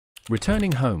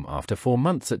Returning home after 4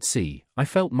 months at sea, I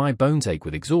felt my bones ache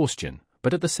with exhaustion,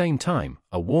 but at the same time,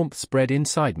 a warmth spread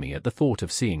inside me at the thought of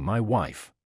seeing my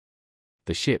wife.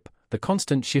 The ship, the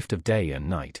constant shift of day and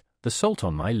night, the salt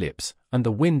on my lips, and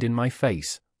the wind in my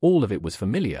face, all of it was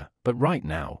familiar, but right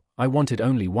now, I wanted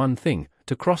only one thing: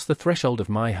 to cross the threshold of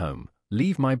my home,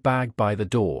 leave my bag by the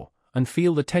door, and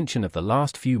feel the tension of the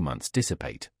last few months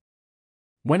dissipate.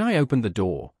 When I opened the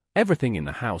door, everything in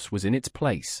the house was in its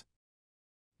place.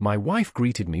 My wife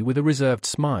greeted me with a reserved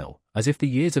smile, as if the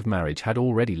years of marriage had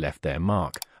already left their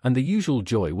mark, and the usual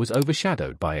joy was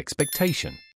overshadowed by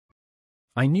expectation.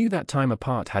 I knew that time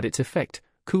apart had its effect,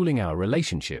 cooling our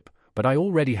relationship, but I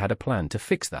already had a plan to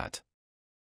fix that.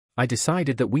 I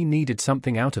decided that we needed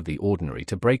something out of the ordinary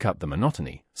to break up the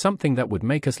monotony, something that would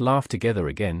make us laugh together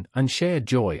again and share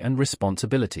joy and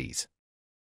responsibilities.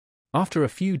 After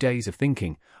a few days of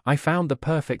thinking, I found the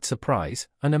perfect surprise: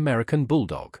 an American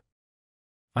bulldog.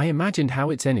 I imagined how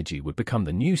its energy would become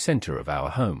the new center of our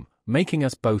home, making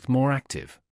us both more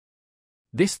active.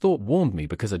 This thought warmed me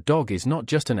because a dog is not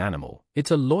just an animal,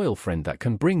 it's a loyal friend that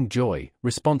can bring joy,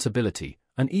 responsibility,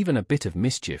 and even a bit of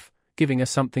mischief, giving us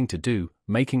something to do,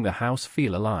 making the house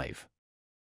feel alive.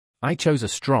 I chose a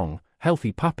strong,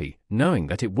 healthy puppy, knowing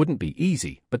that it wouldn't be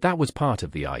easy, but that was part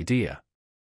of the idea.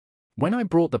 When I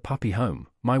brought the puppy home,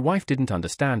 my wife didn't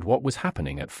understand what was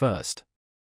happening at first.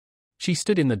 She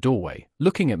stood in the doorway,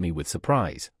 looking at me with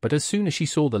surprise, but as soon as she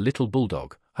saw the little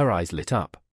bulldog, her eyes lit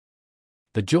up.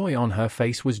 The joy on her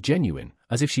face was genuine,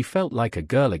 as if she felt like a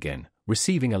girl again,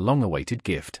 receiving a long-awaited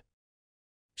gift.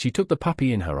 She took the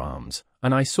puppy in her arms,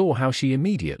 and I saw how she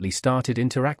immediately started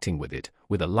interacting with it,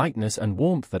 with a lightness and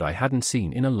warmth that I hadn't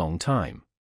seen in a long time.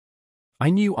 I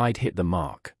knew I'd hit the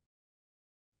mark.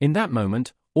 In that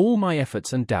moment, all my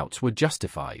efforts and doubts were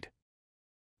justified.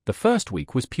 The first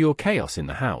week was pure chaos in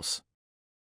the house.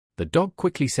 The dog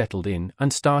quickly settled in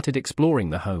and started exploring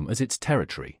the home as its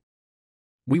territory.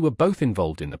 We were both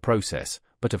involved in the process,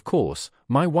 but of course,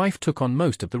 my wife took on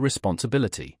most of the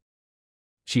responsibility.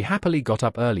 She happily got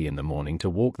up early in the morning to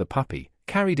walk the puppy,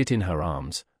 carried it in her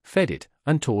arms, fed it,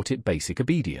 and taught it basic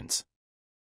obedience.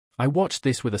 I watched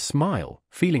this with a smile,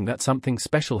 feeling that something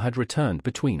special had returned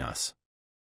between us.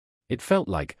 It felt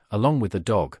like, along with the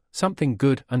dog, something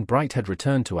good and bright had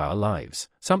returned to our lives,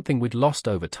 something we'd lost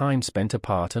over time spent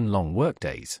apart and long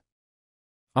workdays.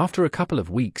 After a couple of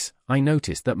weeks, I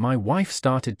noticed that my wife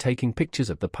started taking pictures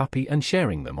of the puppy and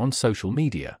sharing them on social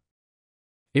media.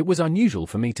 It was unusual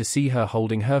for me to see her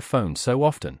holding her phone so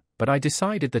often, but I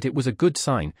decided that it was a good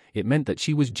sign. It meant that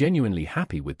she was genuinely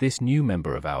happy with this new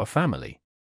member of our family.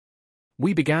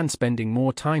 We began spending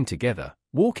more time together,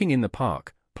 walking in the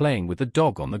park, playing with the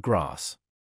dog on the grass.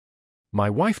 My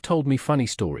wife told me funny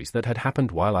stories that had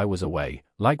happened while I was away,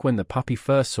 like when the puppy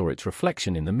first saw its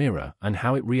reflection in the mirror and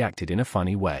how it reacted in a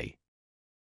funny way.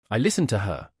 I listened to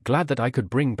her, glad that I could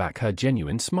bring back her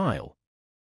genuine smile.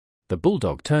 The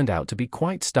bulldog turned out to be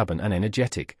quite stubborn and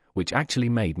energetic, which actually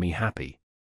made me happy.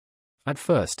 At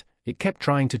first, it kept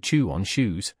trying to chew on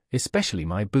shoes, especially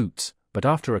my boots, but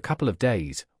after a couple of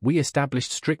days, we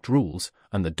established strict rules,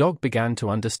 and the dog began to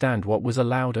understand what was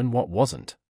allowed and what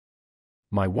wasn't.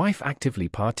 My wife actively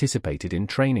participated in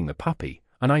training the puppy,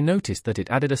 and I noticed that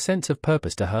it added a sense of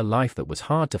purpose to her life that was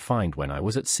hard to find when I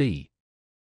was at sea.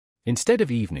 Instead of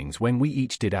evenings when we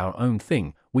each did our own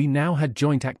thing, we now had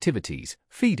joint activities: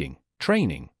 feeding,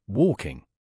 training, walking.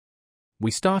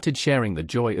 We started sharing the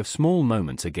joy of small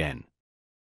moments again.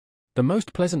 The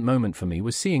most pleasant moment for me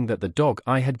was seeing that the dog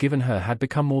I had given her had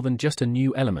become more than just a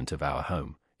new element of our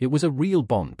home. It was a real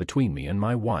bond between me and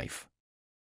my wife.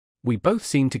 We both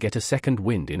seemed to get a second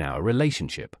wind in our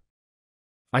relationship.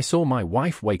 I saw my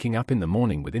wife waking up in the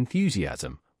morning with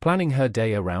enthusiasm, planning her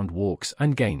day around walks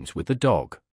and games with the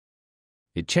dog.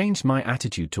 It changed my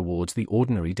attitude towards the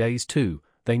ordinary days too.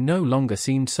 They no longer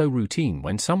seemed so routine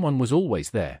when someone was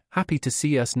always there, happy to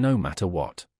see us no matter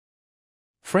what.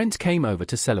 Friends came over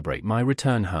to celebrate my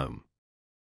return home.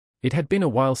 It had been a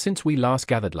while since we last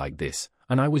gathered like this,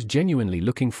 and I was genuinely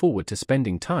looking forward to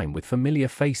spending time with familiar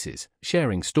faces,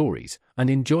 sharing stories, and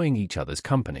enjoying each other's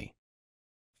company.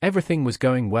 Everything was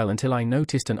going well until I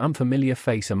noticed an unfamiliar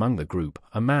face among the group,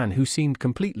 a man who seemed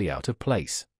completely out of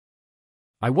place.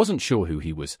 I wasn't sure who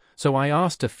he was, so I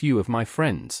asked a few of my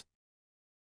friends.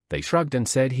 They shrugged and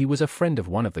said he was a friend of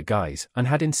one of the guys and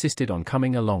had insisted on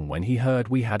coming along when he heard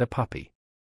we had a puppy.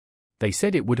 They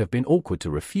said it would have been awkward to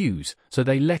refuse, so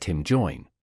they let him join.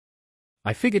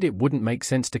 I figured it wouldn't make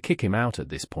sense to kick him out at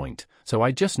this point, so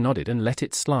I just nodded and let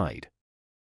it slide.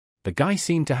 The guy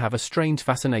seemed to have a strange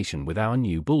fascination with our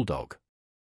new bulldog.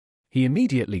 He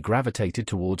immediately gravitated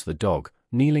towards the dog,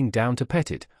 kneeling down to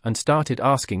pet it, and started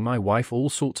asking my wife all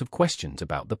sorts of questions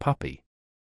about the puppy.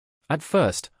 At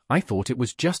first, I thought it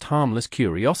was just harmless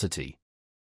curiosity.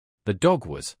 The dog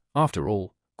was, after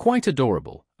all, quite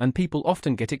adorable, and people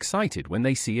often get excited when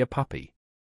they see a puppy.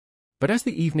 But as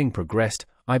the evening progressed,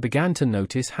 I began to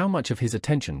notice how much of his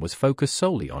attention was focused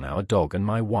solely on our dog and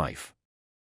my wife.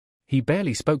 He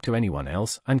barely spoke to anyone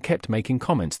else and kept making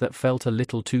comments that felt a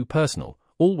little too personal,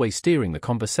 always steering the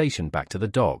conversation back to the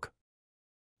dog.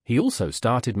 He also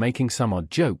started making some odd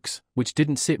jokes, which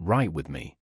didn't sit right with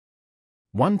me.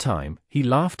 One time, he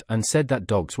laughed and said that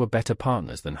dogs were better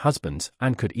partners than husbands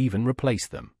and could even replace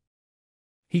them.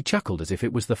 He chuckled as if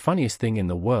it was the funniest thing in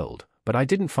the world, but I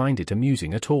didn't find it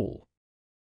amusing at all.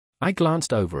 I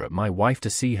glanced over at my wife to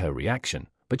see her reaction,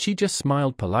 but she just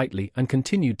smiled politely and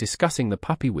continued discussing the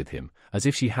puppy with him, as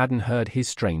if she hadn't heard his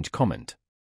strange comment.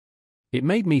 It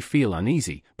made me feel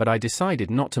uneasy, but I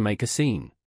decided not to make a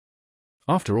scene.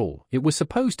 After all, it was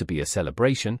supposed to be a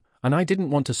celebration, and I didn't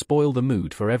want to spoil the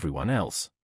mood for everyone else.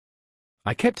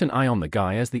 I kept an eye on the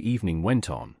guy as the evening went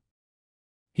on.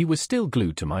 He was still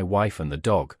glued to my wife and the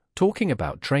dog, talking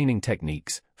about training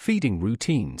techniques, feeding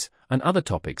routines, and other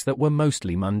topics that were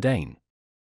mostly mundane.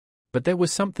 But there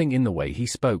was something in the way he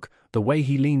spoke, the way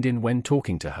he leaned in when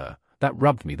talking to her, that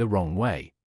rubbed me the wrong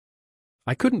way.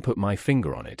 I couldn't put my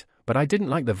finger on it, but I didn't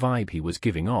like the vibe he was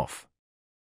giving off.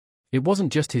 It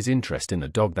wasn't just his interest in the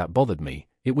dog that bothered me,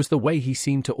 it was the way he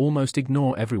seemed to almost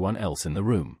ignore everyone else in the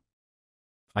room.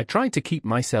 I tried to keep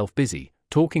myself busy,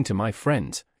 talking to my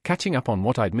friends, catching up on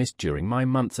what I'd missed during my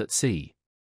months at sea.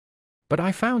 But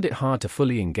I found it hard to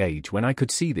fully engage when I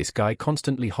could see this guy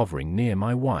constantly hovering near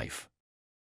my wife.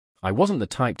 I wasn't the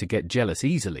type to get jealous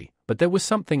easily, but there was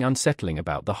something unsettling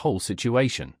about the whole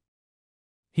situation.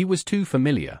 He was too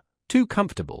familiar, too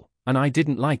comfortable, and I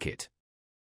didn't like it.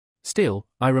 Still,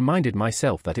 I reminded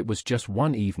myself that it was just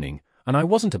one evening, and I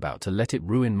wasn't about to let it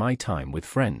ruin my time with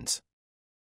friends.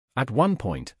 At one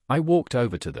point, I walked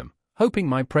over to them, hoping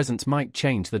my presence might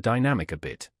change the dynamic a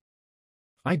bit.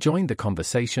 I joined the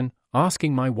conversation,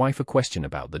 asking my wife a question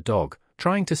about the dog,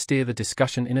 trying to steer the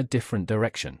discussion in a different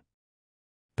direction.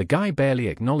 The guy barely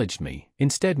acknowledged me,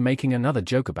 instead making another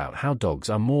joke about how dogs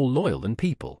are more loyal than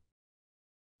people.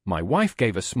 My wife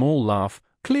gave a small laugh,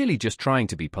 clearly just trying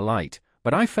to be polite,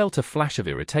 but I felt a flash of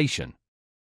irritation.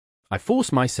 I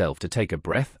forced myself to take a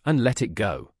breath and let it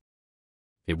go.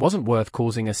 It wasn't worth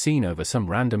causing a scene over some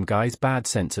random guy's bad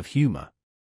sense of humor.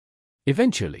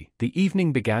 Eventually, the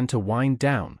evening began to wind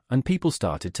down, and people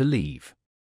started to leave.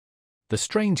 The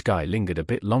strange guy lingered a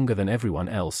bit longer than everyone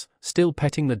else, still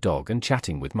petting the dog and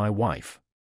chatting with my wife.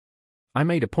 I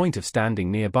made a point of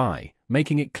standing nearby,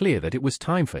 making it clear that it was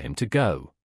time for him to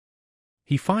go.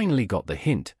 He finally got the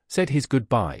hint, said his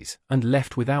goodbyes, and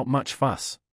left without much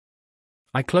fuss.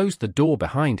 I closed the door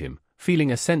behind him,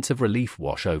 feeling a sense of relief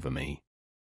wash over me.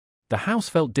 The house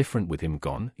felt different with him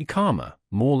gone, calmer,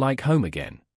 more like home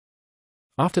again.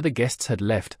 After the guests had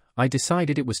left, I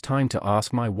decided it was time to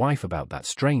ask my wife about that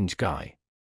strange guy.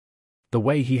 The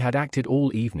way he had acted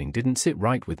all evening didn't sit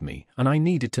right with me, and I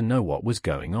needed to know what was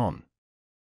going on.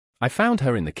 I found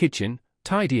her in the kitchen,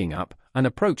 tidying up, and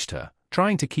approached her,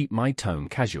 trying to keep my tone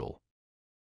casual.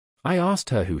 I asked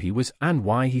her who he was and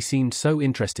why he seemed so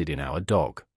interested in our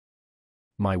dog.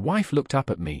 My wife looked up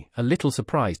at me, a little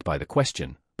surprised by the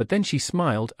question, but then she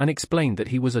smiled and explained that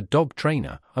he was a dog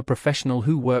trainer, a professional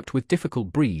who worked with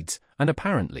difficult breeds, and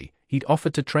apparently, he'd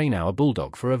offered to train our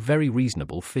bulldog for a very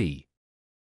reasonable fee.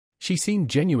 She seemed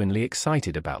genuinely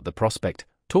excited about the prospect,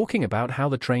 talking about how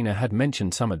the trainer had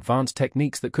mentioned some advanced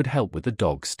techniques that could help with the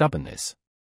dog's stubbornness.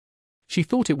 She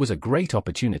thought it was a great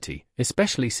opportunity,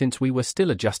 especially since we were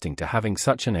still adjusting to having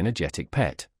such an energetic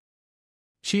pet.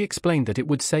 She explained that it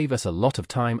would save us a lot of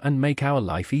time and make our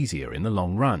life easier in the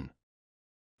long run.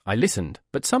 I listened,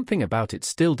 but something about it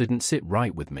still didn't sit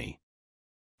right with me.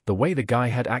 The way the guy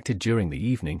had acted during the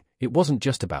evening, it wasn't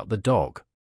just about the dog.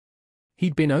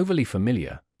 He'd been overly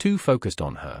familiar, too focused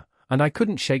on her, and I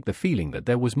couldn't shake the feeling that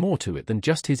there was more to it than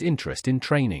just his interest in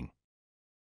training.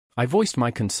 I voiced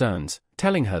my concerns,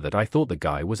 telling her that I thought the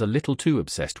guy was a little too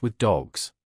obsessed with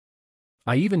dogs.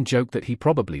 I even joked that he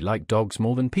probably liked dogs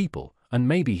more than people, and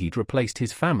maybe he'd replaced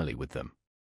his family with them.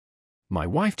 My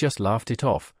wife just laughed it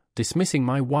off, dismissing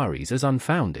my worries as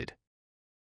unfounded.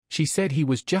 She said he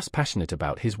was just passionate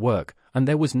about his work, and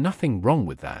there was nothing wrong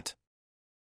with that.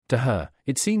 To her,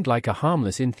 it seemed like a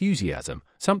harmless enthusiasm,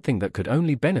 something that could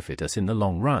only benefit us in the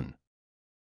long run.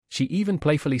 She even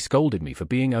playfully scolded me for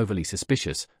being overly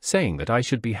suspicious, saying that I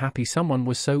should be happy someone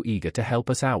was so eager to help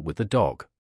us out with the dog.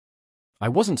 I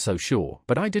wasn't so sure,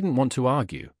 but I didn't want to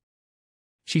argue.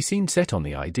 She seemed set on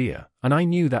the idea, and I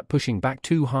knew that pushing back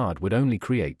too hard would only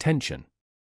create tension.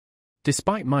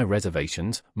 Despite my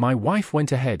reservations, my wife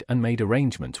went ahead and made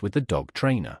arrangements with the dog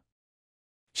trainer.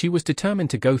 She was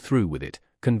determined to go through with it,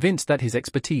 convinced that his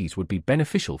expertise would be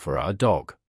beneficial for our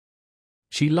dog.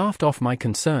 She laughed off my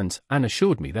concerns and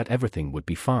assured me that everything would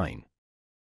be fine.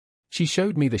 She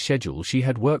showed me the schedule she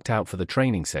had worked out for the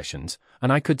training sessions,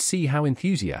 and I could see how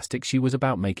enthusiastic she was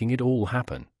about making it all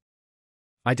happen.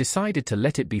 I decided to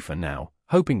let it be for now,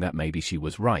 hoping that maybe she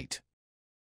was right.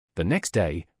 The next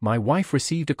day, my wife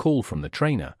received a call from the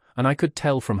trainer, and I could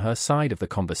tell from her side of the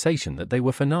conversation that they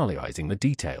were finalizing the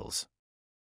details.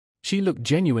 She looked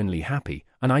genuinely happy,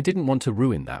 and I didn't want to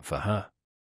ruin that for her.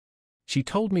 She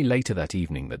told me later that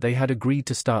evening that they had agreed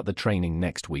to start the training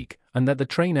next week, and that the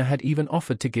trainer had even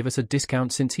offered to give us a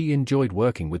discount since he enjoyed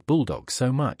working with bulldogs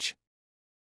so much.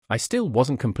 I still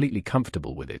wasn't completely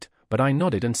comfortable with it, but I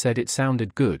nodded and said it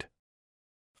sounded good.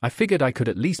 I figured I could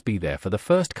at least be there for the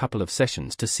first couple of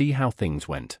sessions to see how things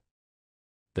went.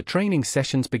 The training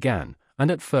sessions began,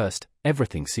 and at first,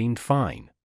 everything seemed fine.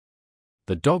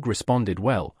 The dog responded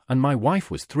well, and my wife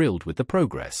was thrilled with the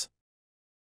progress.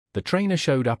 The trainer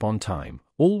showed up on time,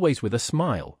 always with a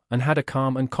smile, and had a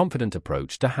calm and confident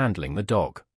approach to handling the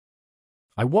dog.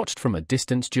 I watched from a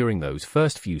distance during those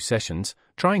first few sessions,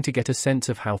 trying to get a sense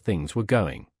of how things were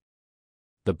going.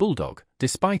 The bulldog,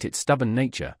 despite its stubborn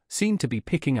nature, seemed to be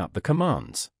picking up the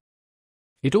commands.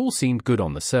 It all seemed good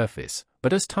on the surface,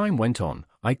 but as time went on,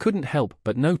 I couldn't help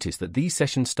but notice that these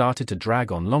sessions started to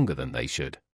drag on longer than they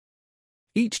should.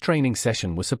 Each training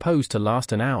session was supposed to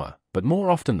last an hour, but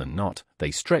more often than not,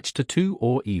 they stretched to 2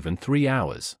 or even 3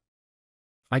 hours.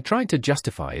 I tried to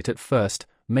justify it at first,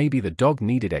 maybe the dog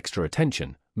needed extra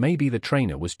attention, maybe the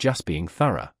trainer was just being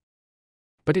thorough.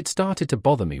 But it started to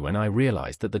bother me when I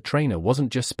realized that the trainer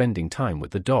wasn't just spending time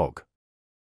with the dog.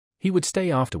 He would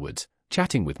stay afterwards,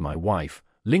 chatting with my wife,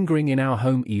 lingering in our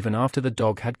home even after the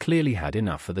dog had clearly had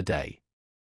enough for the day.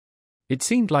 It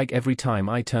seemed like every time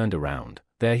I turned around,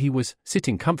 there he was,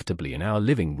 sitting comfortably in our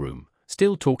living room,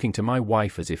 still talking to my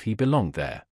wife as if he belonged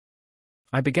there.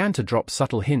 I began to drop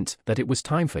subtle hints that it was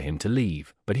time for him to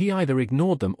leave, but he either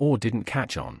ignored them or didn't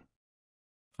catch on.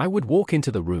 I would walk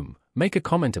into the room, make a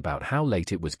comment about how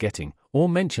late it was getting, or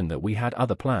mention that we had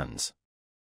other plans.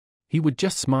 He would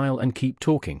just smile and keep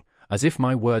talking, as if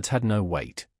my words had no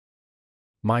weight.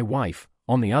 My wife,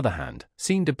 on the other hand,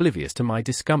 seemed oblivious to my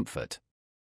discomfort.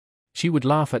 She would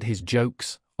laugh at his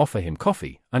jokes, offer him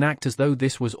coffee, and act as though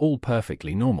this was all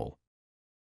perfectly normal.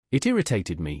 It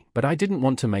irritated me, but I didn't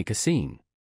want to make a scene.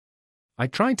 I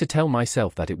tried to tell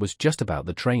myself that it was just about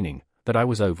the training, that I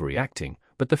was overreacting,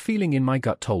 but the feeling in my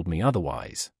gut told me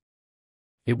otherwise.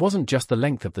 It wasn't just the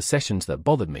length of the sessions that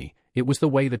bothered me, it was the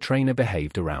way the trainer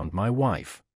behaved around my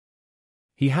wife.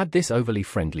 He had this overly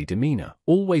friendly demeanor,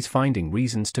 always finding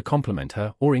reasons to compliment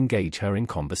her or engage her in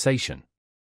conversation.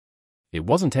 It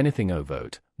wasn't anything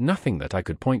overt, nothing that I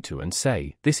could point to and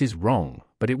say, "This is wrong,"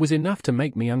 but it was enough to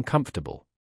make me uncomfortable.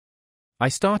 I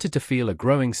started to feel a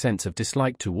growing sense of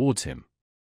dislike towards him.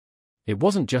 It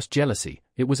wasn't just jealousy,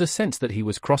 it was a sense that he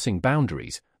was crossing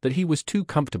boundaries, that he was too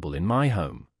comfortable in my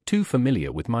home, too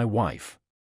familiar with my wife.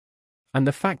 And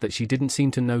the fact that she didn't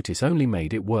seem to notice only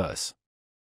made it worse.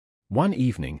 One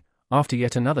evening, after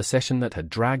yet another session that had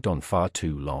dragged on far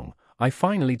too long, I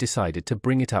finally decided to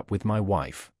bring it up with my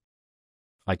wife.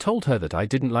 I told her that I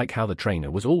didn't like how the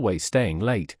trainer was always staying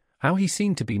late, how he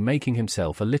seemed to be making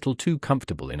himself a little too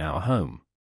comfortable in our home.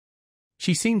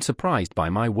 She seemed surprised by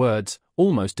my words,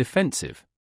 almost defensive.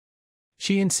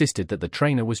 She insisted that the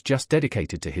trainer was just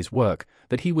dedicated to his work,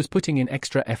 that he was putting in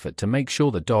extra effort to make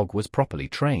sure the dog was properly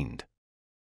trained.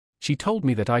 She told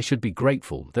me that I should be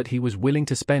grateful that he was willing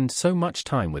to spend so much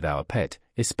time with our pet,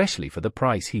 especially for the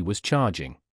price he was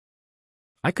charging.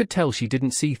 I could tell she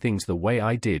didn't see things the way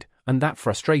I did, and that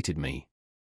frustrated me.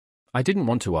 I didn't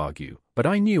want to argue, but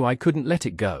I knew I couldn't let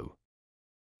it go.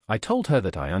 I told her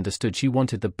that I understood she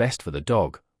wanted the best for the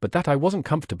dog, but that I wasn't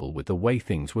comfortable with the way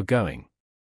things were going.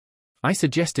 I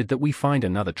suggested that we find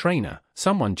another trainer,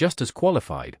 someone just as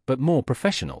qualified but more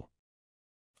professional.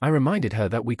 I reminded her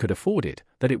that we could afford it,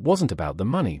 that it wasn't about the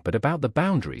money but about the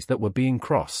boundaries that were being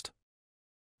crossed.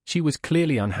 She was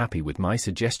clearly unhappy with my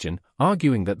suggestion,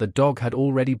 arguing that the dog had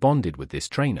already bonded with this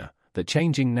trainer, that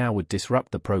changing now would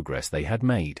disrupt the progress they had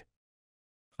made.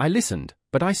 I listened,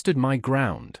 but I stood my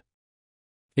ground.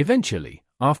 Eventually,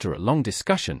 after a long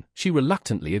discussion, she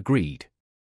reluctantly agreed.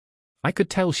 I could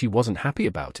tell she wasn't happy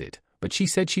about it, but she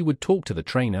said she would talk to the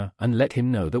trainer and let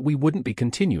him know that we wouldn't be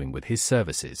continuing with his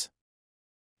services.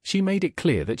 She made it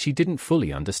clear that she didn't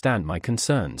fully understand my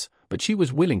concerns, but she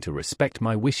was willing to respect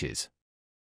my wishes.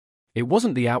 It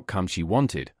wasn't the outcome she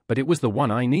wanted, but it was the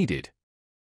one I needed.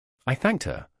 I thanked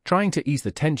her, trying to ease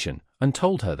the tension, and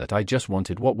told her that I just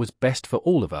wanted what was best for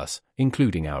all of us,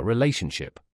 including our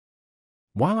relationship.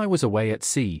 While I was away at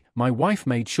sea, my wife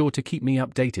made sure to keep me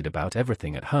updated about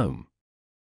everything at home.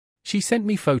 She sent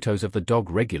me photos of the dog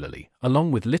regularly,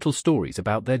 along with little stories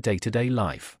about their day-to-day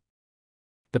life.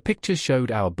 The pictures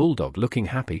showed our bulldog looking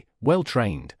happy,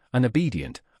 well-trained, and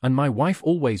obedient, and my wife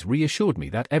always reassured me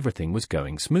that everything was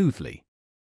going smoothly.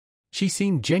 She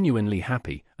seemed genuinely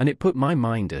happy, and it put my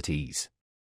mind at ease.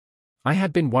 I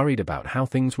had been worried about how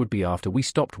things would be after we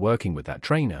stopped working with that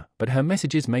trainer, but her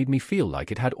messages made me feel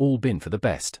like it had all been for the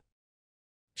best.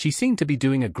 She seemed to be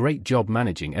doing a great job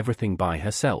managing everything by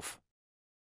herself.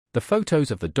 The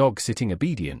photos of the dog sitting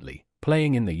obediently,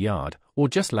 playing in the yard, or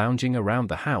just lounging around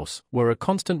the house were a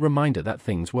constant reminder that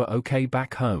things were okay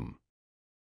back home.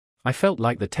 I felt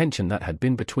like the tension that had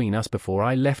been between us before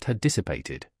I left had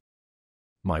dissipated.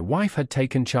 My wife had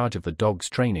taken charge of the dog's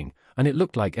training, and it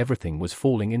looked like everything was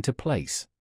falling into place.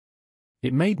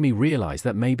 It made me realize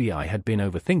that maybe I had been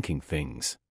overthinking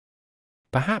things.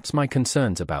 Perhaps my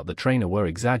concerns about the trainer were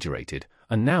exaggerated,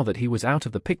 and now that he was out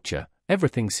of the picture,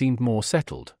 everything seemed more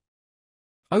settled.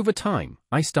 Over time,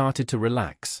 I started to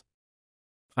relax.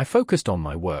 I focused on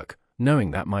my work,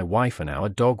 knowing that my wife and our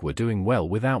dog were doing well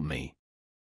without me.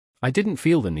 I didn't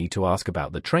feel the need to ask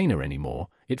about the trainer anymore.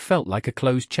 It felt like a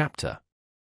closed chapter.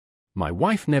 My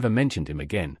wife never mentioned him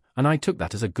again, and I took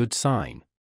that as a good sign.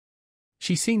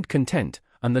 She seemed content,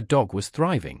 and the dog was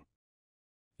thriving.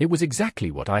 It was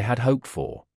exactly what I had hoped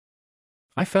for.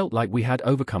 I felt like we had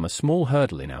overcome a small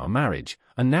hurdle in our marriage,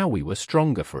 and now we were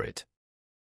stronger for it.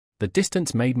 The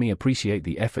distance made me appreciate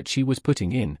the effort she was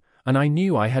putting in, and I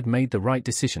knew I had made the right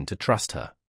decision to trust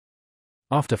her.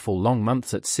 After 4 long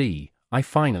months at sea, I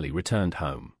finally returned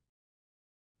home.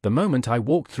 The moment I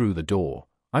walked through the door,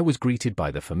 I was greeted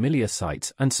by the familiar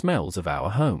sights and smells of our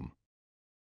home.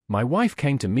 My wife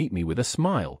came to meet me with a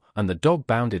smile, and the dog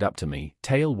bounded up to me,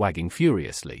 tail wagging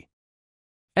furiously.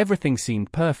 Everything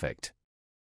seemed perfect.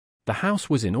 The house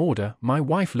was in order, my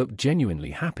wife looked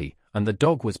genuinely happy, and the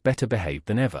dog was better behaved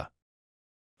than ever.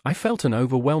 I felt an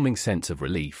overwhelming sense of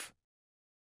relief.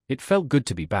 It felt good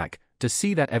to be back, to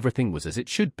see that everything was as it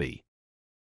should be.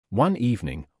 One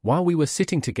evening, while we were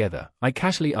sitting together, I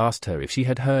casually asked her if she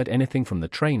had heard anything from the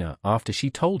trainer after she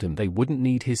told him they wouldn't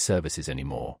need his services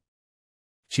anymore.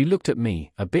 She looked at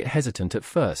me, a bit hesitant at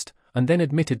first, and then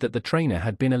admitted that the trainer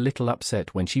had been a little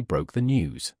upset when she broke the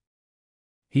news.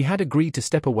 He had agreed to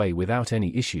step away without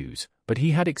any issues, but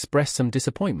he had expressed some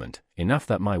disappointment, enough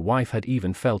that my wife had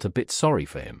even felt a bit sorry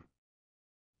for him.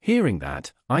 Hearing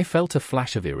that, I felt a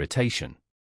flash of irritation.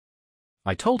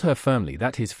 I told her firmly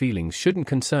that his feelings shouldn't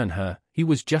concern her, he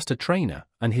was just a trainer,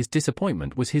 and his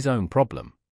disappointment was his own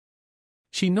problem.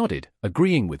 She nodded,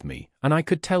 agreeing with me, and I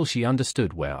could tell she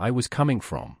understood where I was coming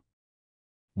from.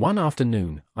 One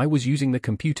afternoon, I was using the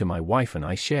computer my wife and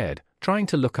I shared, trying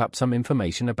to look up some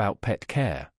information about pet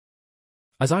care.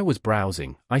 As I was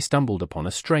browsing, I stumbled upon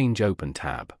a strange open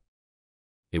tab.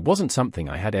 It wasn't something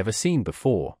I had ever seen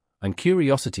before, and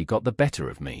curiosity got the better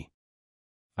of me.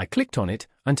 I clicked on it,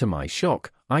 and to my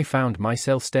shock, I found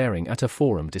myself staring at a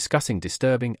forum discussing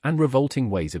disturbing and revolting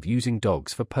ways of using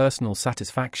dogs for personal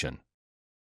satisfaction.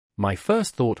 My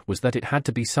first thought was that it had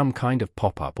to be some kind of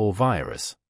pop-up or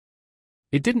virus.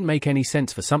 It didn't make any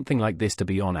sense for something like this to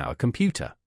be on our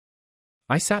computer.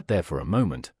 I sat there for a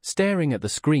moment, staring at the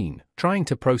screen, trying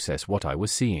to process what I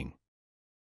was seeing.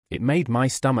 It made my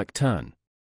stomach turn.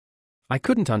 I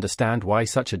couldn't understand why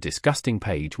such a disgusting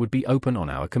page would be open on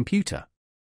our computer.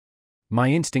 My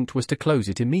instinct was to close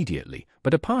it immediately,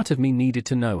 but a part of me needed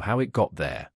to know how it got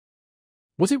there.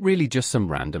 Was it really just some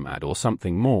random ad or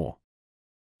something more?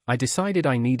 I decided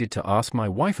I needed to ask my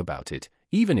wife about it,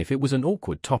 even if it was an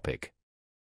awkward topic.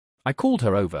 I called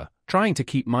her over, trying to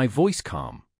keep my voice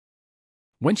calm.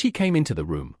 When she came into the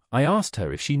room, I asked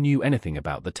her if she knew anything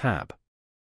about the tab.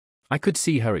 I could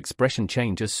see her expression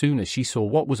change as soon as she saw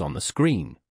what was on the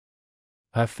screen.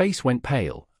 Her face went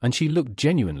pale, and she looked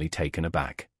genuinely taken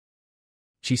aback.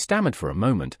 She stammered for a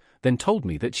moment, then told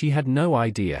me that she had no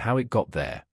idea how it got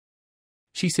there.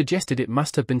 She suggested it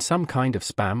must have been some kind of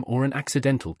spam or an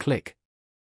accidental click.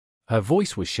 Her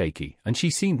voice was shaky, and she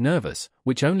seemed nervous,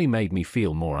 which only made me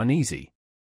feel more uneasy.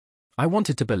 I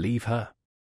wanted to believe her.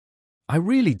 I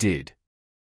really did.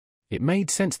 It made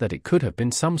sense that it could have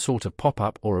been some sort of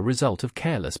pop-up or a result of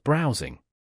careless browsing.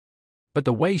 But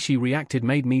the way she reacted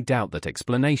made me doubt that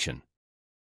explanation.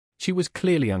 She was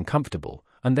clearly uncomfortable,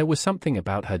 and there was something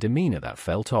about her demeanor that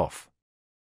felt off.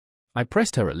 I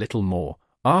pressed her a little more,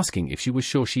 asking if she was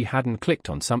sure she hadn't clicked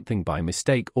on something by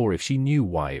mistake or if she knew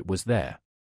why it was there.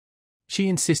 She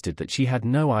insisted that she had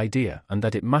no idea and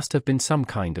that it must have been some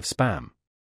kind of spam.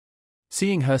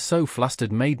 Seeing her so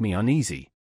flustered made me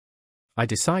uneasy. I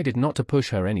decided not to push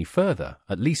her any further,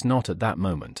 at least not at that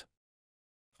moment.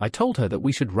 I told her that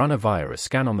we should run a virus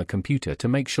scan on the computer to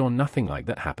make sure nothing like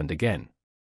that happened again.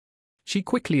 She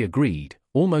quickly agreed,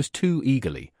 almost too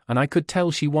eagerly, and I could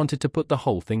tell she wanted to put the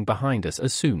whole thing behind us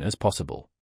as soon as possible.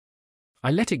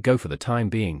 I let it go for the time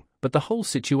being, but the whole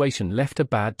situation left a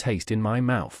bad taste in my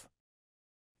mouth.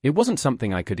 It wasn't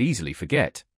something I could easily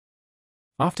forget.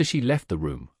 After she left the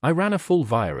room, I ran a full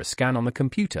virus scan on the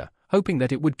computer, hoping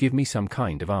that it would give me some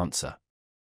kind of answer.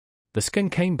 The scan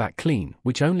came back clean,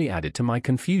 which only added to my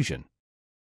confusion.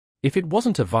 If it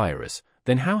wasn't a virus,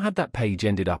 then how had that page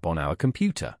ended up on our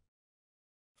computer?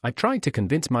 I tried to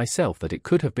convince myself that it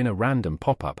could have been a random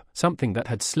pop-up, something that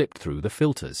had slipped through the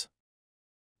filters.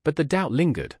 But the doubt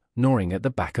lingered, gnawing at the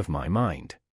back of my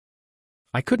mind.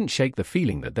 I couldn't shake the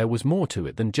feeling that there was more to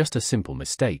it than just a simple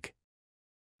mistake.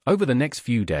 Over the next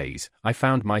few days, I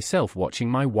found myself watching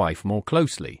my wife more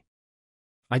closely.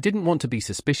 I didn't want to be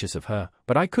suspicious of her,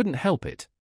 but I couldn't help it.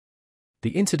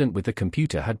 The incident with the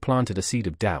computer had planted a seed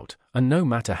of doubt, and no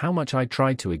matter how much I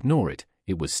tried to ignore it,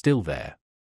 it was still there.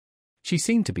 She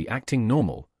seemed to be acting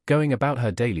normal, going about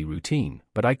her daily routine,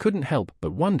 but I couldn't help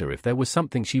but wonder if there was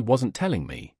something she wasn't telling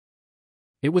me.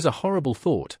 It was a horrible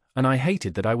thought, and I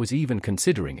hated that I was even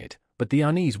considering it, but the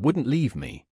unease wouldn't leave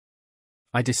me.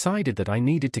 I decided that I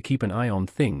needed to keep an eye on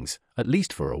things, at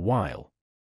least for a while.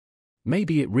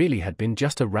 Maybe it really had been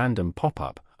just a random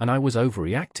pop-up, and I was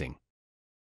overreacting.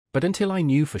 But until I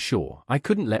knew for sure, I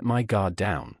couldn't let my guard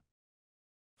down.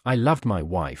 I loved my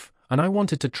wife, and I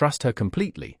wanted to trust her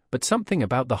completely, but something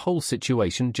about the whole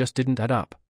situation just didn't add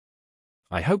up.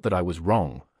 I hoped that I was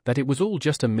wrong, that it was all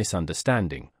just a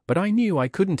misunderstanding, but I knew I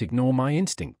couldn't ignore my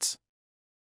instincts.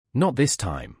 Not this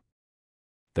time.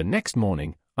 The next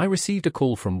morning, I received a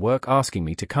call from work asking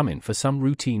me to come in for some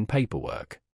routine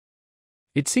paperwork.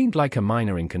 It seemed like a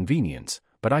minor inconvenience,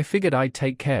 but I figured I'd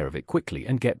take care of it quickly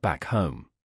and get back home.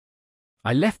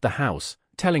 I left the house,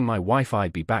 telling my wife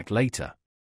I'd be back later.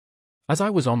 As I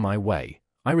was on my way,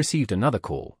 I received another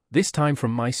call, this time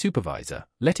from my supervisor,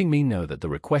 letting me know that the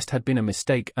request had been a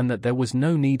mistake and that there was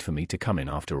no need for me to come in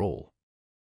after all.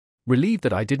 Relieved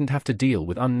that I didn't have to deal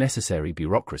with unnecessary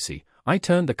bureaucracy, I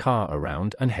turned the car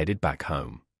around and headed back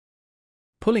home.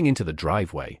 Pulling into the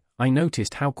driveway, I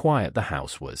noticed how quiet the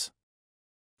house was.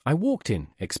 I walked in,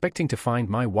 expecting to find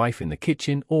my wife in the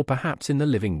kitchen or perhaps in the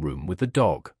living room with the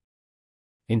dog.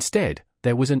 Instead,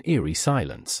 there was an eerie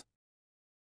silence.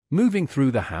 Moving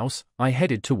through the house, I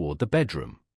headed toward the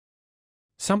bedroom.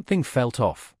 Something felt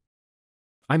off.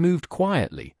 I moved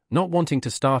quietly, not wanting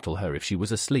to startle her if she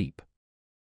was asleep.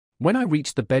 When I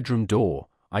reached the bedroom door,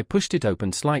 I pushed it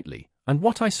open slightly, and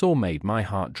what I saw made my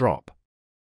heart drop.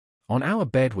 On our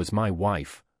bed was my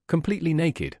wife, completely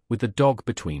naked, with the dog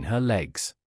between her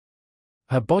legs.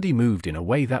 Her body moved in a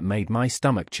way that made my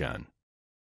stomach churn.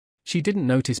 She didn't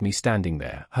notice me standing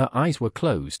there, her eyes were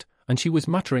closed, and she was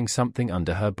muttering something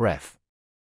under her breath.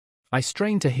 I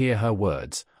strained to hear her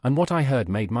words, and what I heard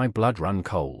made my blood run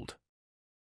cold.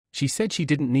 She said she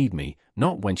didn't need me,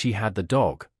 not when she had the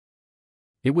dog.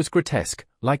 It was grotesque,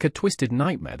 like a twisted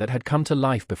nightmare that had come to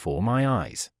life before my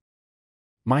eyes.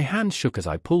 My hands shook as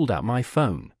I pulled out my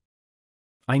phone.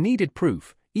 I needed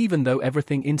proof, even though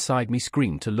everything inside me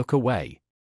screamed to look away.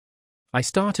 I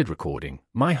started recording,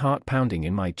 my heart pounding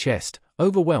in my chest,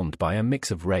 overwhelmed by a mix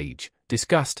of rage,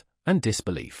 disgust, and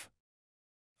disbelief.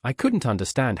 I couldn't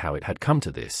understand how it had come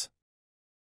to this.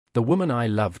 The woman I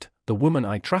loved, the woman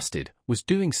I trusted, was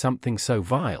doing something so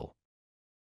vile.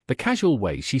 The casual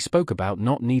way she spoke about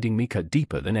not needing me cut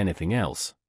deeper than anything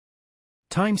else.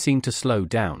 Time seemed to slow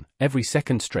down, every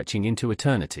second stretching into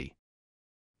eternity.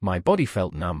 My body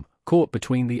felt numb, caught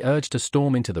between the urge to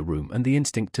storm into the room and the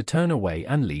instinct to turn away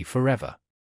and leave forever.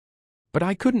 But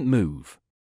I couldn't move.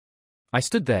 I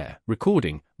stood there,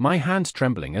 recording, my hands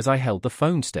trembling as I held the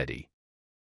phone steady.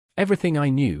 Everything I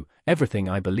knew, everything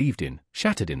I believed in,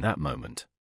 shattered in that moment.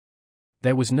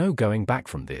 There was no going back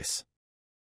from this.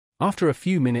 After a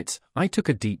few minutes, I took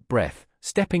a deep breath,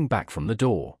 stepping back from the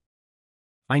door.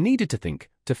 I needed to think,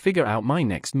 to figure out my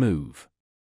next move.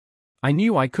 I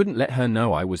knew I couldn't let her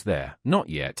know I was there, not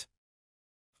yet.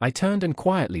 I turned and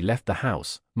quietly left the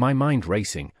house, my mind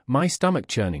racing, my stomach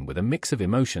churning with a mix of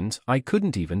emotions I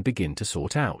couldn't even begin to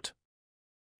sort out.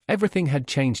 Everything had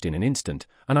changed in an instant,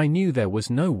 and I knew there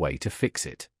was no way to fix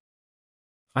it.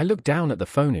 I looked down at the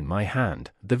phone in my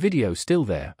hand, the video still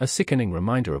there, a sickening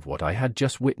reminder of what I had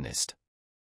just witnessed.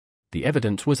 The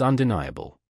evidence was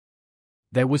undeniable.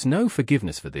 There was no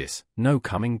forgiveness for this, no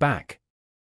coming back.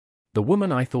 The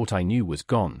woman I thought I knew was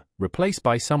gone, replaced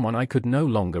by someone I could no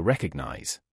longer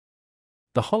recognize.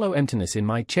 The hollow emptiness in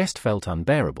my chest felt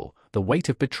unbearable, the weight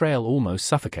of betrayal almost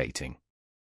suffocating.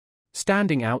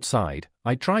 Standing outside,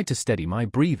 I tried to steady my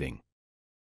breathing.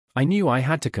 I knew I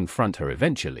had to confront her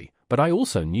eventually, but I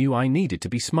also knew I needed to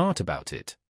be smart about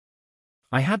it.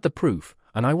 I had the proof,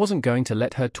 and I wasn't going to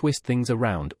let her twist things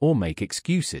around or make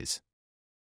excuses.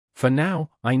 For now,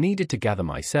 I needed to gather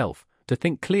myself, to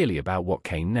think clearly about what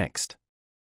came next.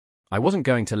 I wasn't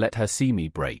going to let her see me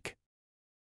break.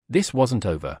 This wasn't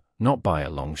over, not by a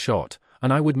long shot,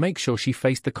 and I would make sure she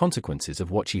faced the consequences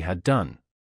of what she had done.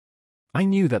 I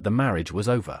knew that the marriage was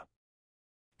over.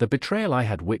 The betrayal I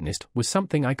had witnessed was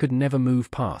something I could never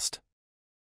move past.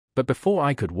 But before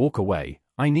I could walk away,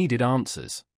 I needed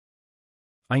answers.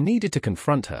 I needed to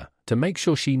confront her, to make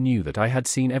sure she knew that I had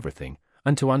seen everything,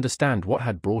 and to understand what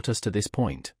had brought us to this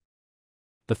point.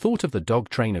 The thought of the dog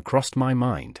trainer crossed my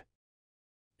mind.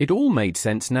 It all made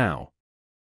sense now.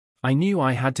 I knew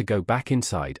I had to go back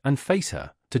inside and face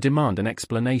her, to demand an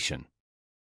explanation.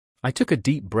 I took a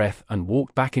deep breath and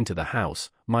walked back into the house,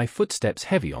 my footsteps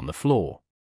heavy on the floor.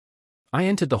 I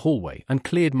entered the hallway and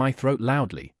cleared my throat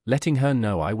loudly, letting her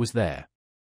know I was there.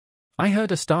 I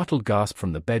heard a startled gasp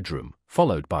from the bedroom,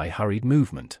 followed by hurried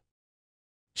movement.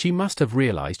 She must have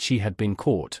realized she had been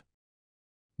caught.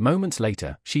 Moments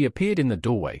later, she appeared in the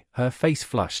doorway, her face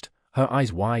flushed, her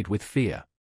eyes wide with fear.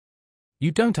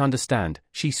 "You don't understand,"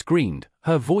 she screamed,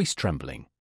 her voice trembling.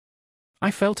 I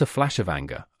felt a flash of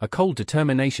anger, a cold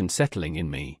determination settling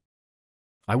in me.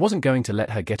 I wasn't going to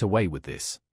let her get away with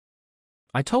this.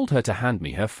 I told her to hand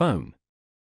me her phone.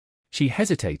 She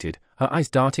hesitated, her eyes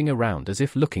darting around as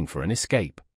if looking for an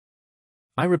escape.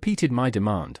 I repeated my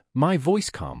demand, my voice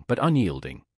calm but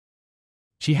unyielding.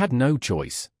 She had no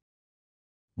choice.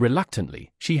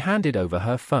 Reluctantly, she handed over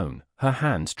her phone, her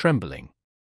hands trembling.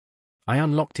 I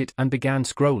unlocked it and began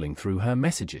scrolling through her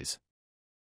messages.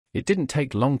 It didn't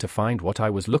take long to find what I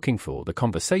was looking for: the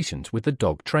conversations with the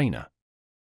dog trainer.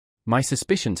 My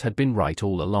suspicions had been right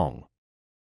all along.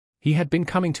 He had been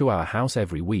coming to our house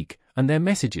every week, and their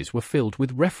messages were filled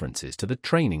with references to the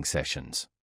training sessions.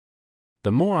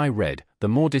 The more I read, the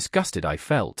more disgusted I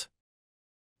felt.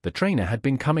 The trainer had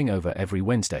been coming over every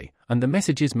Wednesday, and the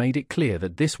messages made it clear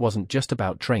that this wasn't just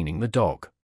about training the dog.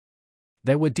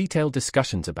 There were detailed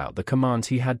discussions about the commands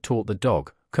he had taught the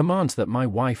dog, commands that my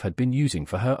wife had been using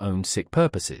for her own sick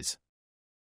purposes.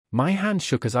 My hand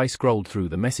shook as I scrolled through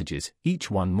the messages, each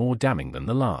one more damning than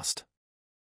the last.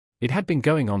 It had been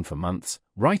going on for months,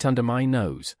 right under my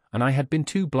nose, and I had been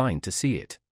too blind to see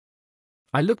it.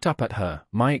 I looked up at her,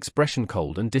 my expression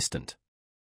cold and distant.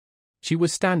 She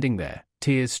was standing there,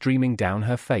 tears streaming down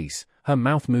her face, her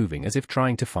mouth moving as if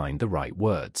trying to find the right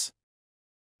words.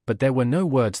 But there were no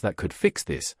words that could fix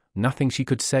this, nothing she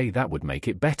could say that would make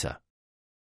it better.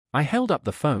 I held up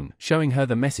the phone, showing her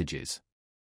the messages.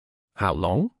 "How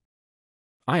long?"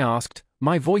 I asked,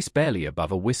 my voice barely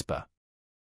above a whisper.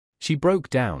 She broke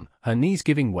down, her knees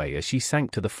giving way as she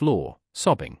sank to the floor,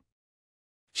 sobbing.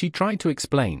 She tried to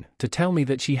explain, to tell me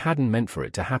that she hadn't meant for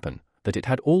it to happen, that it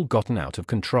had all gotten out of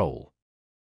control.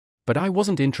 But I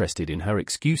wasn't interested in her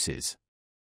excuses.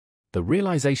 The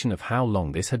realization of how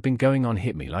long this had been going on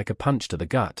hit me like a punch to the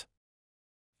gut.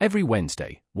 Every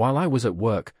Wednesday, while I was at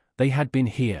work, they had been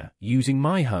here, using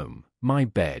my home, my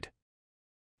bed.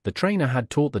 The trainer had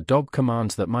taught the dog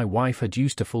commands that my wife had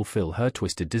used to fulfill her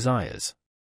twisted desires.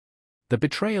 The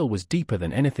betrayal was deeper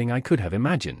than anything I could have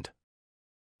imagined.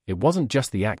 It wasn't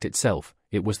just the act itself,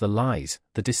 it was the lies,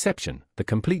 the deception, the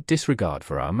complete disregard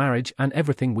for our marriage and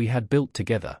everything we had built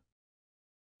together.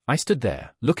 I stood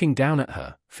there, looking down at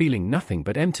her, feeling nothing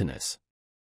but emptiness.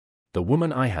 The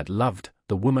woman I had loved,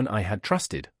 the woman I had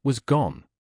trusted, was gone.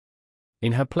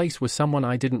 In her place was someone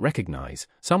I didn't recognize,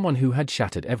 someone who had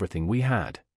shattered everything we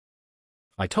had.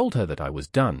 I told her that I was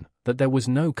done, that there was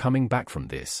no coming back from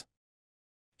this.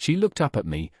 She looked up at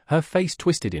me, her face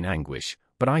twisted in anguish,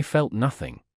 but I felt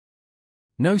nothing.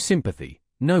 No sympathy,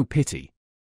 no pity.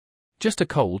 Just a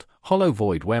cold, hollow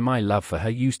void where my love for her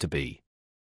used to be.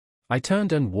 I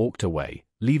turned and walked away,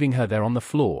 leaving her there on the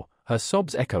floor, her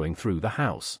sobs echoing through the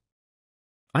house.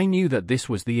 I knew that this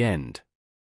was the end.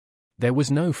 There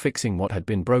was no fixing what had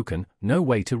been broken, no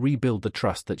way to rebuild the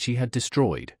trust that she had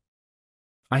destroyed.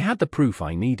 I had the proof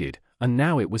I needed, and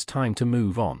now it was time to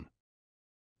move on.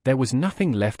 There was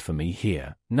nothing left for me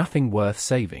here, nothing worth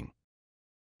saving.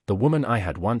 The woman I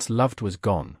had once loved was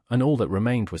gone, and all that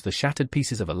remained was the shattered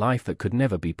pieces of a life that could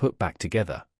never be put back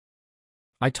together.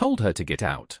 I told her to get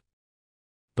out.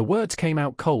 The words came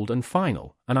out cold and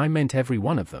final, and I meant every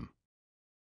one of them.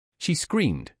 She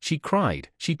screamed, she cried,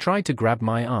 she tried to grab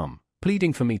my arm,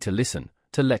 pleading for me to listen,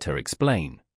 to let her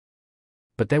explain.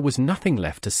 But there was nothing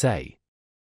left to say.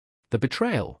 The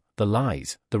betrayal, the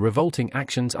lies, the revolting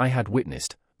actions I had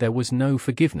witnessed, there was no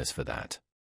forgiveness for that.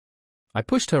 I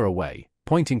pushed her away,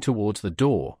 pointing towards the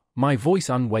door, my voice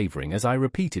unwavering as I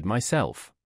repeated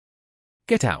myself.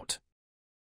 "Get out."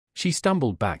 She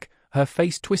stumbled back, her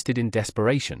face twisted in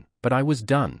desperation, but I was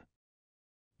done.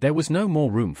 There was no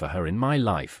more room for her in my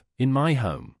life, in my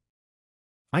home.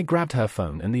 I grabbed her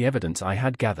phone and the evidence I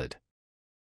had gathered.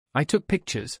 I took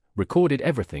pictures, recorded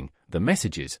everything, the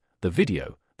messages, the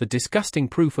video, the disgusting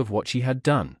proof of what she had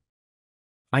done.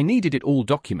 I needed it all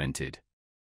documented.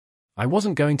 I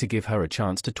wasn't going to give her a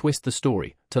chance to twist the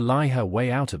story, to lie her way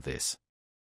out of this.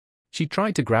 She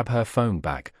tried to grab her phone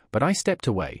back, but I stepped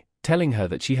away, telling her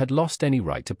that she had lost any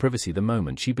right to privacy the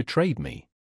moment she betrayed me.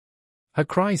 Her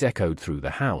cries echoed through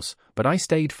the house, but I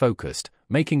stayed focused,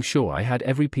 making sure I had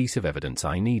every piece of evidence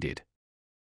I needed.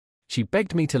 She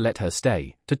begged me to let her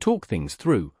stay, to talk things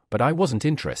through, but I wasn't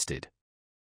interested.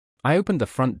 I opened the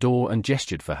front door and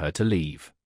gestured for her to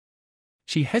leave.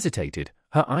 She hesitated,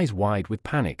 her eyes wide with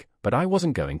panic, but I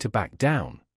wasn't going to back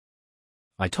down.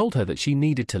 I told her that she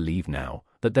needed to leave now,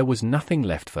 that there was nothing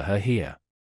left for her here.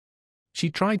 She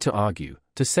tried to argue,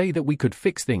 to say that we could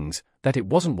fix things, that it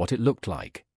wasn't what it looked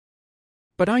like.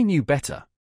 But I knew better.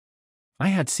 I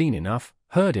had seen enough,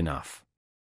 heard enough.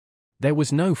 There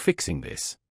was no fixing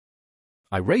this.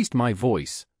 I raised my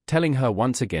voice, telling her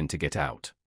once again to get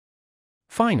out.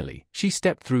 Finally, she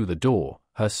stepped through the door,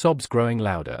 her sobs growing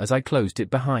louder as I closed it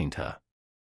behind her.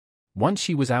 Once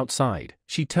she was outside,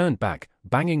 she turned back,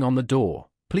 banging on the door,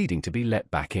 pleading to be let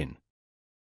back in.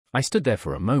 I stood there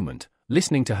for a moment,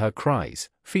 listening to her cries,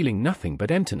 feeling nothing but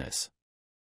emptiness.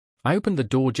 I opened the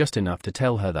door just enough to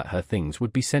tell her that her things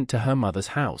would be sent to her mother's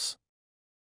house.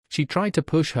 She tried to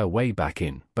push her way back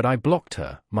in, but I blocked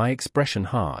her, my expression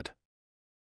hard.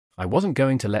 I wasn't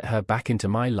going to let her back into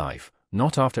my life,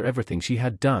 not after everything she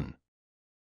had done.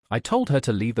 I told her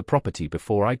to leave the property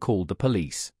before I called the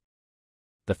police.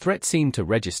 The threat seemed to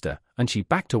register, and she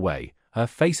backed away, her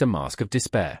face a mask of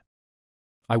despair.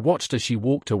 I watched as she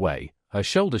walked away, her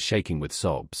shoulders shaking with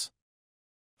sobs.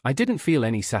 I didn't feel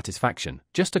any satisfaction,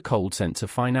 just a cold sense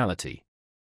of finality.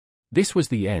 This was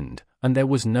the end, and there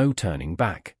was no turning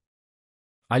back.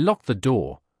 I locked the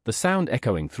door, the sound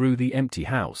echoing through the empty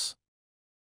house.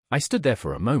 I stood there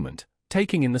for a moment,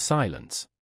 taking in the silence.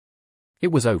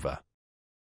 It was over.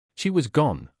 She was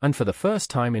gone, and for the first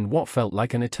time in what felt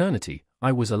like an eternity,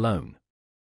 I was alone.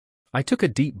 I took a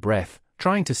deep breath,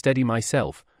 trying to steady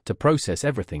myself, to process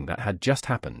everything that had just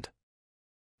happened.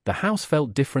 The house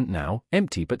felt different now,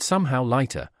 empty but somehow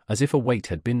lighter, as if a weight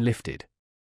had been lifted.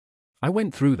 I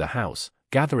went through the house,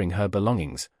 gathering her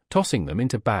belongings, tossing them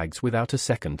into bags without a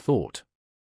second thought.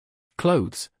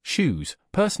 Clothes, shoes,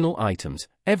 personal items,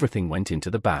 everything went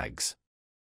into the bags.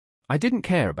 I didn't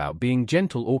care about being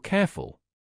gentle or careful.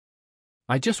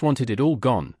 I just wanted it all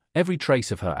gone, every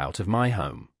trace of her out of my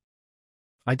home.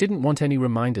 I didn't want any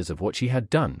reminders of what she had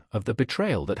done, of the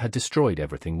betrayal that had destroyed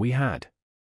everything we had.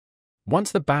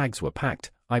 Once the bags were packed,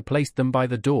 I placed them by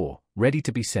the door, ready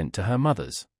to be sent to her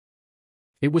mother's.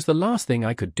 It was the last thing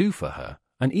I could do for her,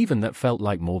 and even that felt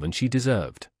like more than she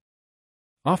deserved.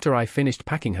 After I finished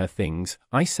packing her things,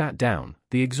 I sat down,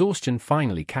 the exhaustion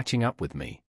finally catching up with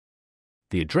me.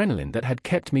 The adrenaline that had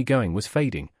kept me going was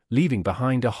fading, leaving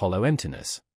behind a hollow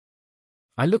emptiness.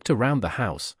 I looked around the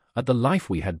house, at the life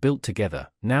we had built together,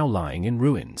 now lying in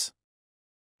ruins.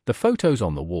 The photos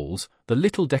on the walls, the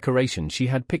little decorations she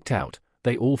had picked out,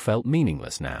 they all felt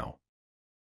meaningless now.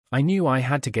 I knew I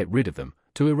had to get rid of them,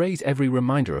 to erase every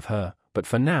reminder of her, but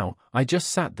for now, I just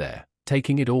sat there,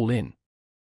 taking it all in.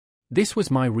 This was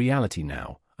my reality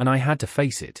now, and I had to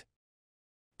face it.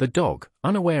 The dog,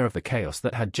 unaware of the chaos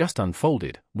that had just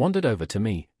unfolded, wandered over to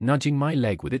me, nudging my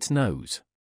leg with its nose.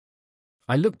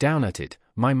 I looked down at it,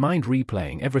 my mind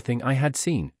replaying everything I had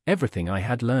seen, everything I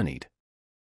had learned.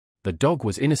 The dog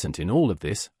was innocent in all of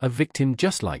this, a victim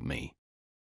just like me.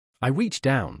 I reached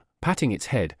down, patting its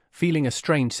head, feeling a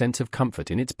strange sense of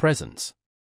comfort in its presence.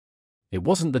 It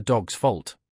wasn't the dog's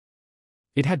fault.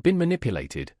 It had been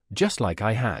manipulated, just like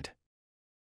I had.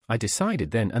 I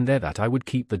decided then and there that I would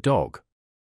keep the dog.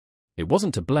 It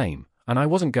wasn't to blame, and I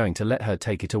wasn't going to let her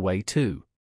take it away too.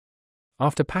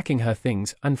 After packing her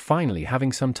things and finally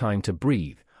having some time to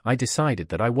breathe, I decided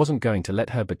that I wasn't going to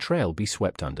let her betrayal be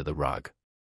swept under the rug.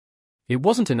 It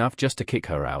wasn't enough just to kick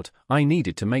her out, I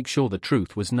needed to make sure the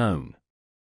truth was known.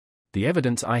 The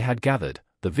evidence I had gathered,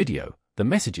 the video, the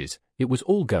messages, it was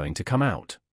all going to come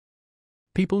out.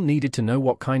 People needed to know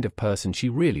what kind of person she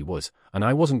really was, and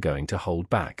I wasn't going to hold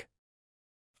back.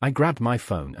 I grabbed my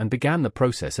phone and began the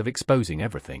process of exposing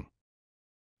everything.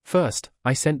 First,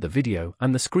 I sent the video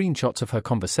and the screenshots of her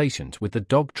conversations with the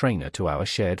dog trainer to our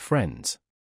shared friends.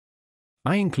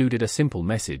 I included a simple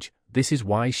message: "This is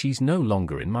why she's no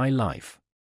longer in my life."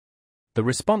 The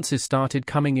responses started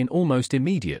coming in almost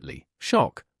immediately: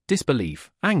 shock, disbelief,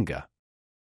 anger.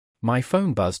 My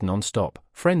phone buzzed non-stop,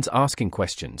 friends asking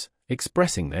questions,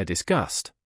 expressing their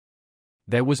disgust.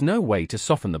 There was no way to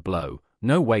soften the blow,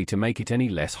 no way to make it any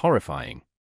less horrifying.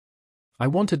 I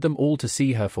wanted them all to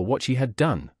see her for what she had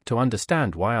done, to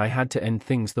understand why I had to end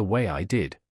things the way I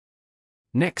did.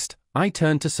 Next, I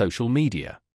turned to social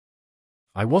media.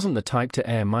 I wasn't the type to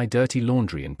air my dirty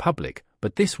laundry in public,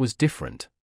 but this was different.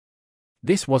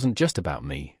 This wasn't just about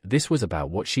me, this was about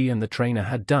what she and the trainer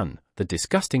had done, the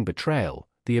disgusting betrayal,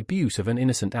 the abuse of an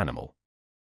innocent animal.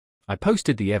 I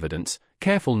posted the evidence,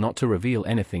 careful not to reveal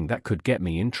anything that could get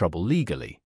me in trouble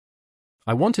legally.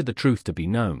 I wanted the truth to be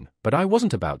known, but I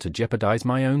wasn't about to jeopardize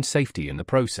my own safety in the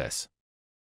process.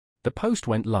 The post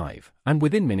went live, and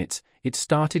within minutes, it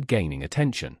started gaining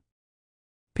attention.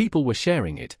 People were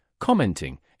sharing it,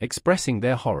 commenting, expressing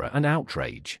their horror and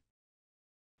outrage.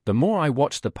 The more I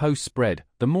watched the post spread,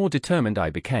 the more determined I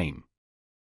became.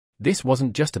 This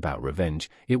wasn't just about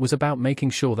revenge, it was about making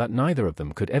sure that neither of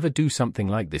them could ever do something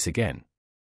like this again.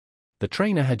 The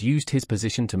trainer had used his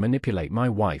position to manipulate my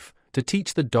wife, to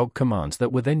teach the dog commands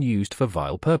that were then used for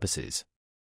vile purposes.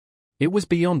 It was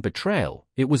beyond betrayal,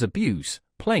 it was abuse,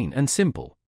 plain and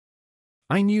simple.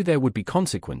 I knew there would be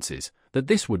consequences, that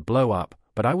this would blow up,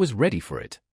 but I was ready for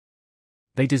it.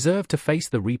 They deserved to face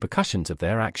the repercussions of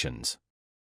their actions.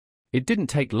 It didn't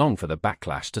take long for the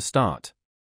backlash to start.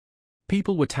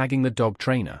 People were tagging the dog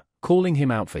trainer, calling him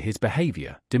out for his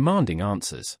behavior, demanding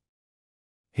answers.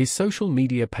 His social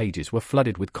media pages were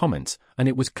flooded with comments, and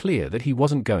it was clear that he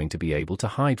wasn't going to be able to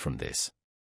hide from this.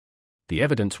 The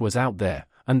evidence was out there,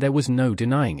 and there was no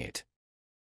denying it.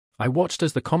 I watched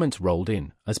as the comments rolled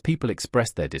in, as people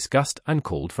expressed their disgust and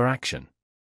called for action.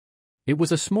 It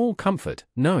was a small comfort,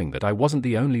 knowing that I wasn't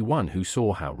the only one who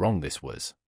saw how wrong this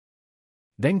was.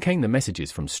 Then came the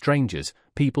messages from strangers,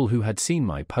 people who had seen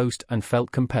my post and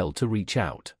felt compelled to reach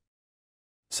out.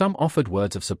 Some offered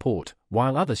words of support,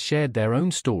 while others shared their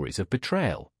own stories of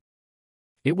betrayal.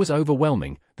 It was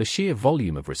overwhelming, the sheer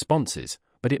volume of responses,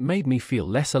 but it made me feel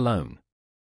less alone.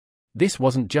 This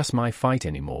wasn't just my fight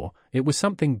anymore, it was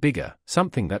something bigger,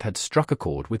 something that had struck a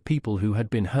chord with people who had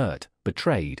been hurt,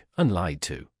 betrayed, and lied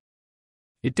to.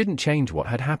 It didn't change what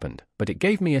had happened, but it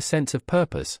gave me a sense of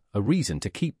purpose, a reason to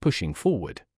keep pushing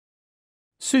forward.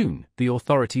 Soon, the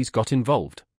authorities got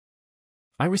involved.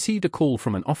 I received a call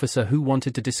from an officer who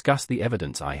wanted to discuss the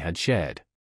evidence I had shared.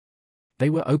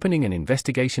 They were opening an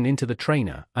investigation into the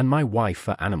trainer and my wife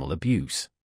for animal abuse.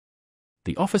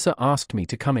 The officer asked me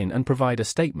to come in and provide a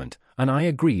statement, and I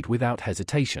agreed without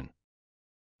hesitation.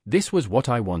 This was what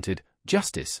I wanted,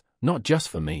 justice, not just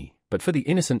for me, but for the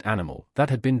innocent animal that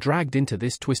had been dragged into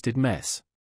this twisted mess.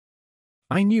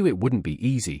 I knew it wouldn't be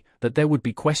easy, that there would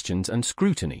be questions and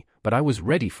scrutiny, but I was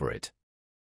ready for it.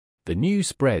 The news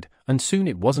spread, and soon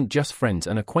it wasn't just friends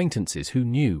and acquaintances who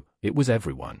knew, it was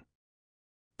everyone.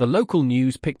 The local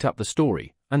news picked up the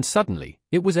story, and suddenly,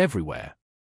 it was everywhere.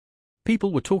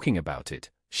 People were talking about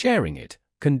it, sharing it,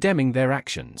 condemning their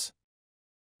actions.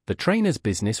 The trainer's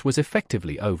business was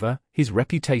effectively over, his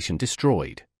reputation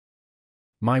destroyed.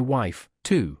 My wife,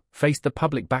 too, faced the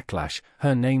public backlash.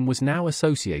 Her name was now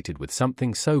associated with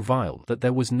something so vile that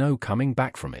there was no coming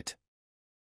back from it.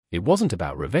 It wasn't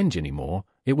about revenge anymore,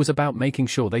 it was about making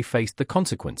sure they faced the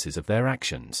consequences of their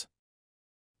actions.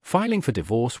 Filing for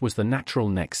divorce was the natural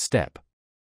next step.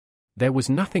 There was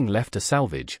nothing left to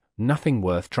salvage, nothing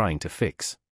worth trying to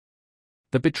fix.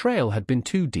 The betrayal had been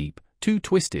too deep, too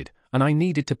twisted, and I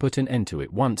needed to put an end to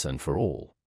it once and for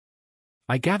all.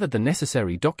 I gathered the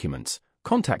necessary documents,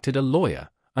 contacted a lawyer,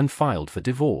 and filed for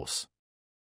divorce.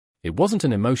 It wasn't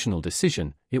an emotional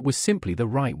decision, it was simply the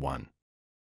right one.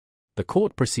 The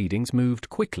court proceedings moved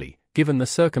quickly, given the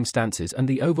circumstances and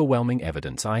the overwhelming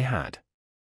evidence I had.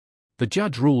 The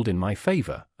judge ruled in my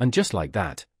favor, and just like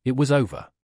that, it was over.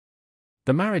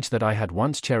 The marriage that I had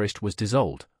once cherished was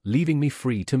dissolved, leaving me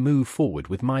free to move forward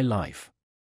with my life.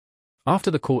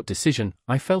 After the court decision,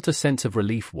 I felt a sense of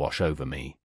relief wash over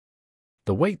me.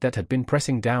 The weight that had been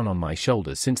pressing down on my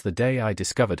shoulders since the day I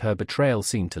discovered her betrayal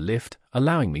seemed to lift,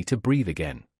 allowing me to breathe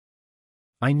again.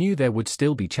 I knew there would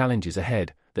still be challenges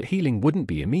ahead, that healing wouldn't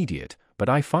be immediate, but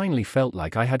I finally felt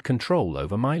like I had control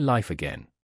over my life again.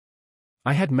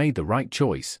 I had made the right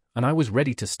choice, and I was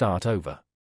ready to start over.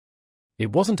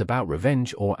 It wasn't about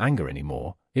revenge or anger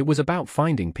anymore, it was about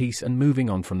finding peace and moving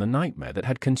on from the nightmare that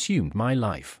had consumed my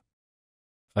life.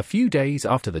 A few days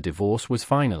after the divorce was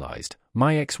finalized,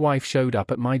 my ex-wife showed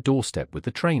up at my doorstep with the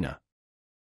trainer.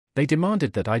 They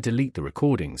demanded that I delete the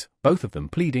recordings, both of them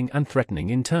pleading and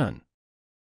threatening in turn.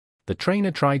 The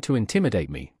trainer tried to intimidate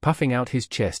me, puffing out his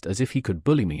chest as if he could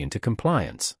bully me into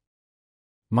compliance.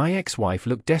 My ex-wife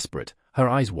looked desperate, her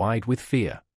eyes wide with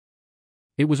fear.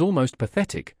 It was almost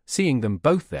pathetic, seeing them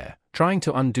both there, trying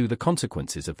to undo the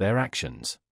consequences of their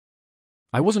actions.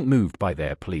 I wasn't moved by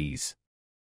their pleas.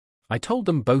 I told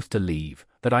them both to leave,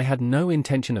 that I had no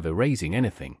intention of erasing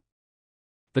anything.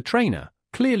 The trainer,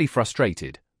 clearly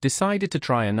frustrated, decided to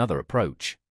try another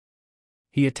approach.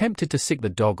 He attempted to sick the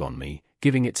dog on me,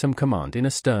 giving it some command in a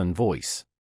stern voice.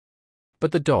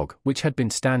 But the dog, which had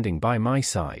been standing by my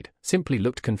side, simply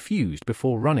looked confused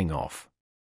before running off.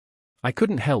 I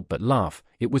couldn't help but laugh.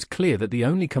 It was clear that the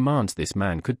only commands this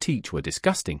man could teach were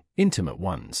disgusting, intimate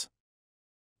ones.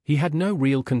 He had no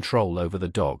real control over the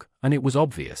dog, and it was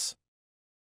obvious.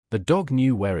 The dog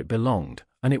knew where it belonged,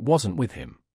 and it wasn't with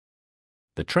him.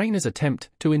 The trainer's attempt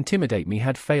to intimidate me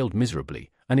had failed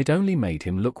miserably, and it only made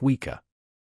him look weaker.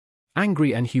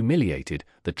 Angry and humiliated,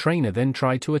 the trainer then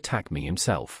tried to attack me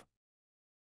himself.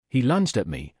 He lunged at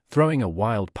me, throwing a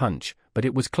wild punch, but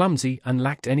it was clumsy and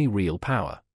lacked any real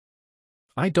power.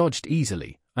 I dodged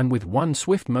easily, and with one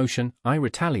swift motion, I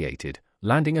retaliated,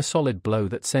 landing a solid blow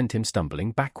that sent him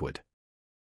stumbling backward.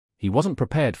 He wasn't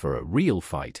prepared for a real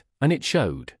fight, and it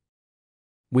showed.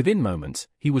 Within moments,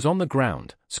 he was on the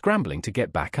ground, scrambling to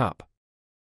get back up.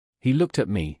 He looked at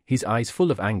me, his eyes full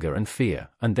of anger and fear,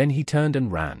 and then he turned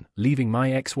and ran, leaving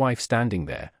my ex-wife standing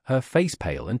there, her face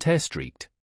pale and tear-streaked.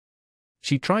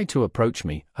 She tried to approach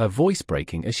me, her voice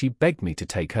breaking as she begged me to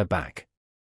take her back.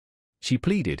 She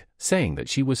pleaded, saying that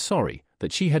she was sorry,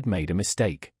 that she had made a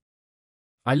mistake.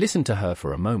 I listened to her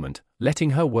for a moment,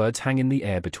 letting her words hang in the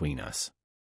air between us.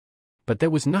 But there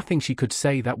was nothing she could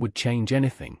say that would change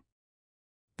anything.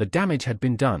 The damage had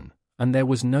been done, and there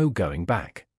was no going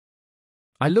back.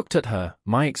 I looked at her,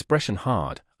 my expression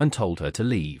hard, and told her to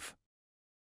leave.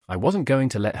 I wasn't going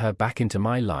to let her back into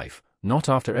my life, not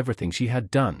after everything she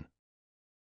had done.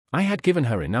 I had given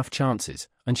her enough chances,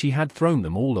 and she had thrown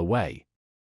them all away.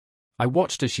 I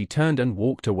watched as she turned and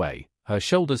walked away, her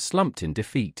shoulders slumped in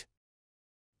defeat.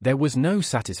 There was no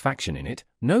satisfaction in it,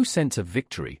 no sense of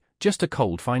victory, just a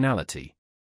cold finality.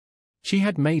 She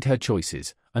had made her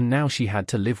choices, and now she had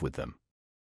to live with them.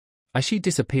 As she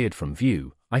disappeared from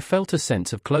view, I felt a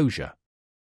sense of closure.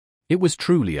 It was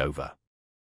truly over.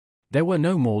 There were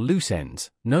no more loose ends,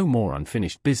 no more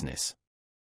unfinished business.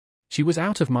 She was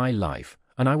out of my life,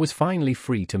 and I was finally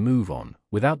free to move on,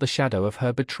 without the shadow of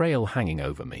her betrayal hanging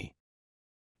over me.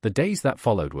 The days that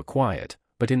followed were quiet,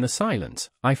 but in the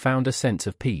silence, I found a sense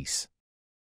of peace.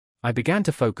 I began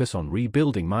to focus on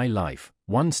rebuilding my life,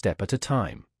 one step at a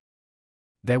time.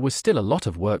 There was still a lot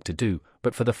of work to do,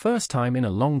 but for the first time in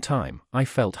a long time, I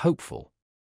felt hopeful.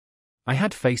 I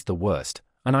had faced the worst,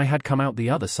 and I had come out the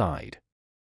other side.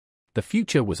 The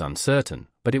future was uncertain,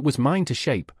 but it was mine to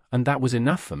shape, and that was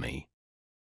enough for me.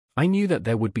 I knew that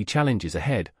there would be challenges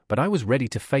ahead, but I was ready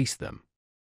to face them.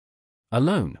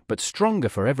 Alone, but stronger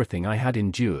for everything I had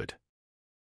endured.